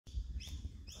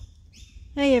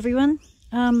Hey everyone,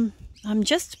 I'm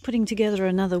just putting together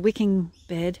another wicking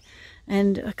bed,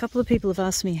 and a couple of people have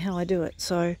asked me how I do it,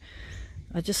 so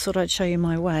I just thought I'd show you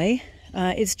my way.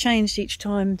 It's changed each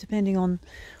time depending on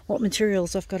what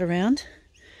materials I've got around,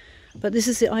 but this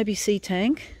is the IBC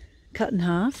tank cut in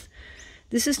half.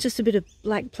 This is just a bit of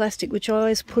black plastic which I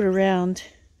always put around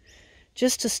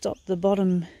just to stop the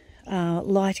bottom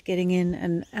light getting in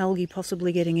and algae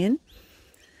possibly getting in.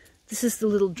 This is the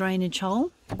little drainage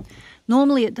hole.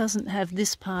 Normally it doesn't have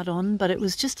this part on, but it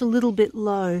was just a little bit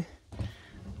low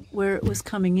where it was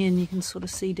coming in. You can sort of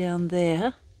see down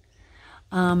there.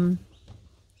 So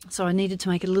I needed to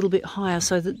make it a little bit higher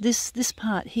so that this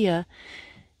part here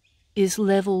is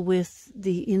level with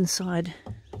the inside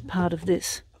part of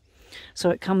this. So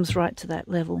it comes right to that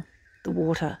level, the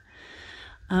water.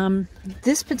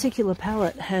 This particular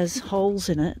pallet has holes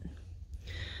in it.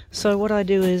 So what I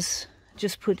do is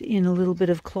just put in a little bit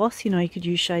of cloth. You know, you could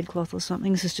use shade cloth or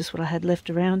something. This is just what I had left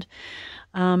around.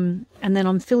 And then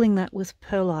I'm filling that with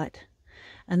perlite,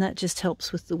 and that just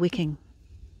helps with the wicking.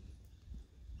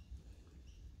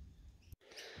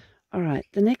 Alright,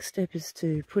 the next step is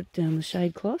to put down the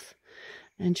shade cloth,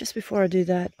 and just before I do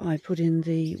that I put in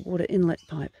the water inlet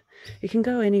pipe. It can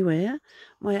go anywhere.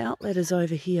 My outlet is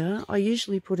over here. I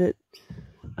usually put it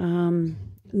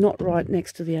not right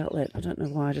next to the outlet. I don't know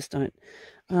why, I just don't.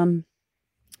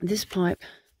 This pipe,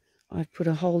 I've put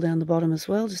a hole down the bottom as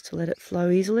well, just to let it flow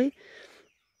easily.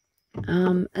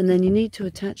 And then you need to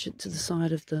attach it to the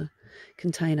side of the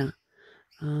container.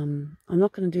 I'm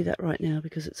not going to do that right now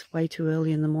because it's way too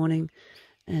early in the morning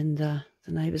and the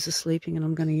neighbours are sleeping and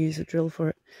I'm going to use a drill for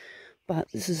it.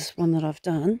 But this is one that I've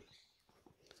done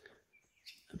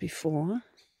before.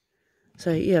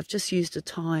 So yeah, I've just used a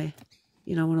tie,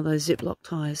 you know, one of those Ziploc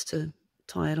ties to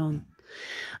tie it on.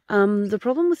 The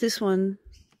problem with this one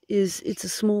is it's a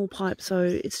small pipe, so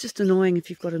it's just annoying if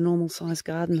you've got a normal size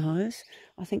garden hose.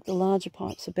 I think the larger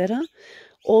pipes are better.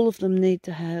 All of them need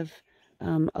to have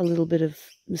a little bit of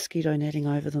mosquito netting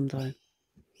over them though.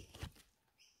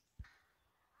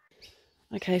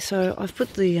 Okay, so I've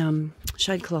put the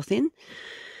shade cloth in.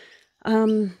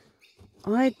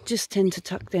 I just tend to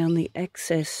tuck down the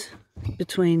excess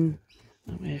between,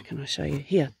 where can I show you?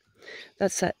 Here.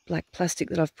 That's that black plastic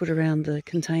that I've put around the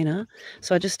container.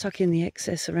 So I just tuck in the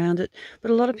excess around it.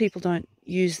 But a lot of people don't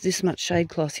use this much shade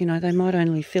cloth. You know, they might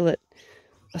only fill it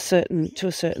to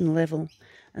a certain level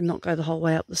and not go the whole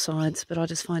way up the sides. But I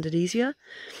just find it easier.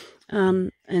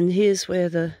 And here's where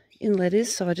the inlet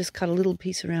is. So I just cut a little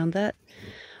piece around that.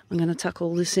 I'm going to tuck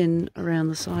all this in around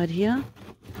the side here.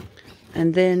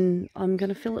 And then I'm going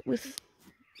to fill it with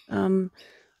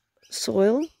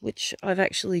soil, which I've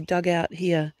actually dug out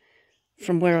here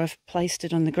from where I've placed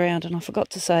it on the ground. And I forgot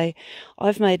to say,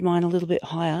 I've made mine a little bit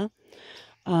higher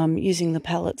using the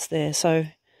pallets there. So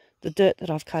the dirt that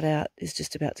I've cut out is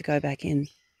just about to go back in.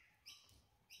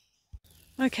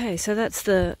 Okay, so that's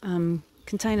the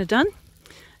container done.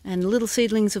 And the little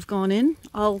seedlings have gone in.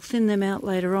 I'll thin them out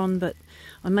later on, but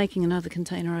I'm making another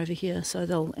container over here, so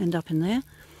they'll end up in there,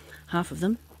 half of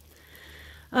them.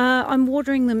 I'm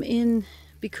watering them in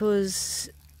because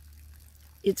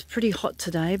it's pretty hot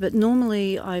today, but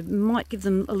normally I might give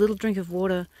them a little drink of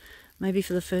water maybe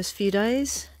for the first few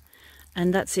days,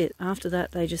 and that's it. After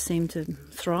that they just seem to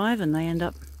thrive and they end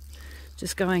up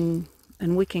just going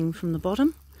and wicking from the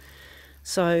bottom.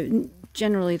 So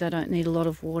generally they don't need a lot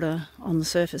of water on the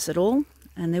surface at all,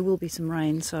 and there will be some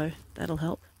rain, so that'll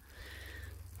help.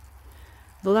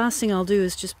 The last thing I'll do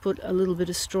is just put a little bit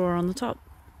of straw on the top.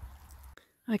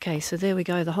 Okay, so there we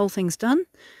go, the whole thing's done.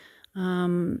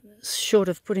 Short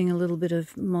of putting a little bit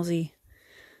of mozzie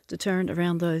deterrent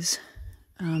around those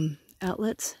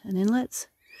outlets and inlets.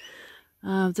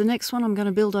 The next one I'm going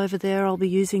to build over there, I'll be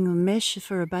using a mesh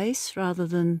for a base rather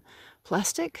than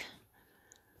plastic.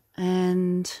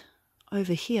 And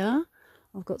over here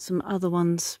I've got some other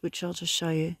ones which I'll just show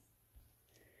you.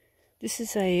 This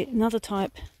is another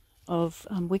type of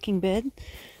wicking bed.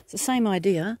 It's the same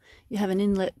idea. You have an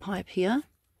inlet pipe here,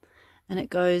 and it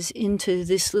goes into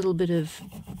this little bit of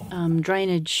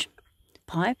drainage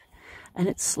pipe, and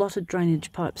it's slotted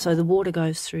drainage pipe, so the water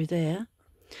goes through there.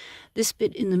 This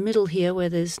bit in the middle here where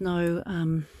there's no,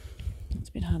 it's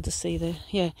a bit hard to see there,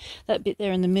 yeah, that bit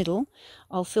there in the middle,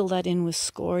 I'll fill that in with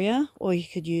scoria, or you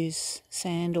could use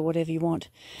sand or whatever you want,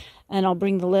 and I'll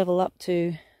bring the level up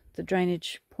to the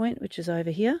drainage point, which is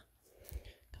over here,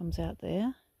 comes out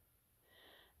there.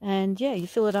 And yeah, you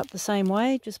fill it up the same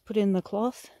way, just put in the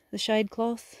cloth, the shade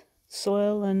cloth,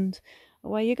 soil, and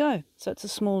away you go. So it's a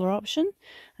smaller option,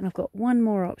 and I've got one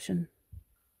more option.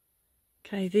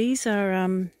 Okay, these are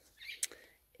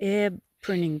air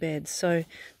pruning beds. So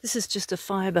this is just a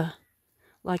fibre,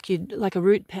 like a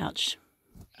root pouch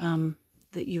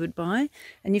that you would buy,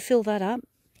 and you fill that up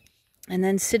and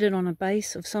then sit it on a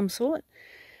base of some sort.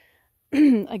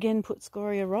 Again, put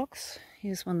scoria rocks.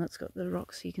 Here's one that's got the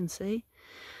rocks you can see.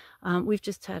 We've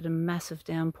just had a massive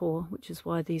downpour, which is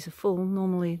why these are full.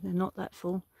 Normally they're not that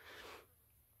full.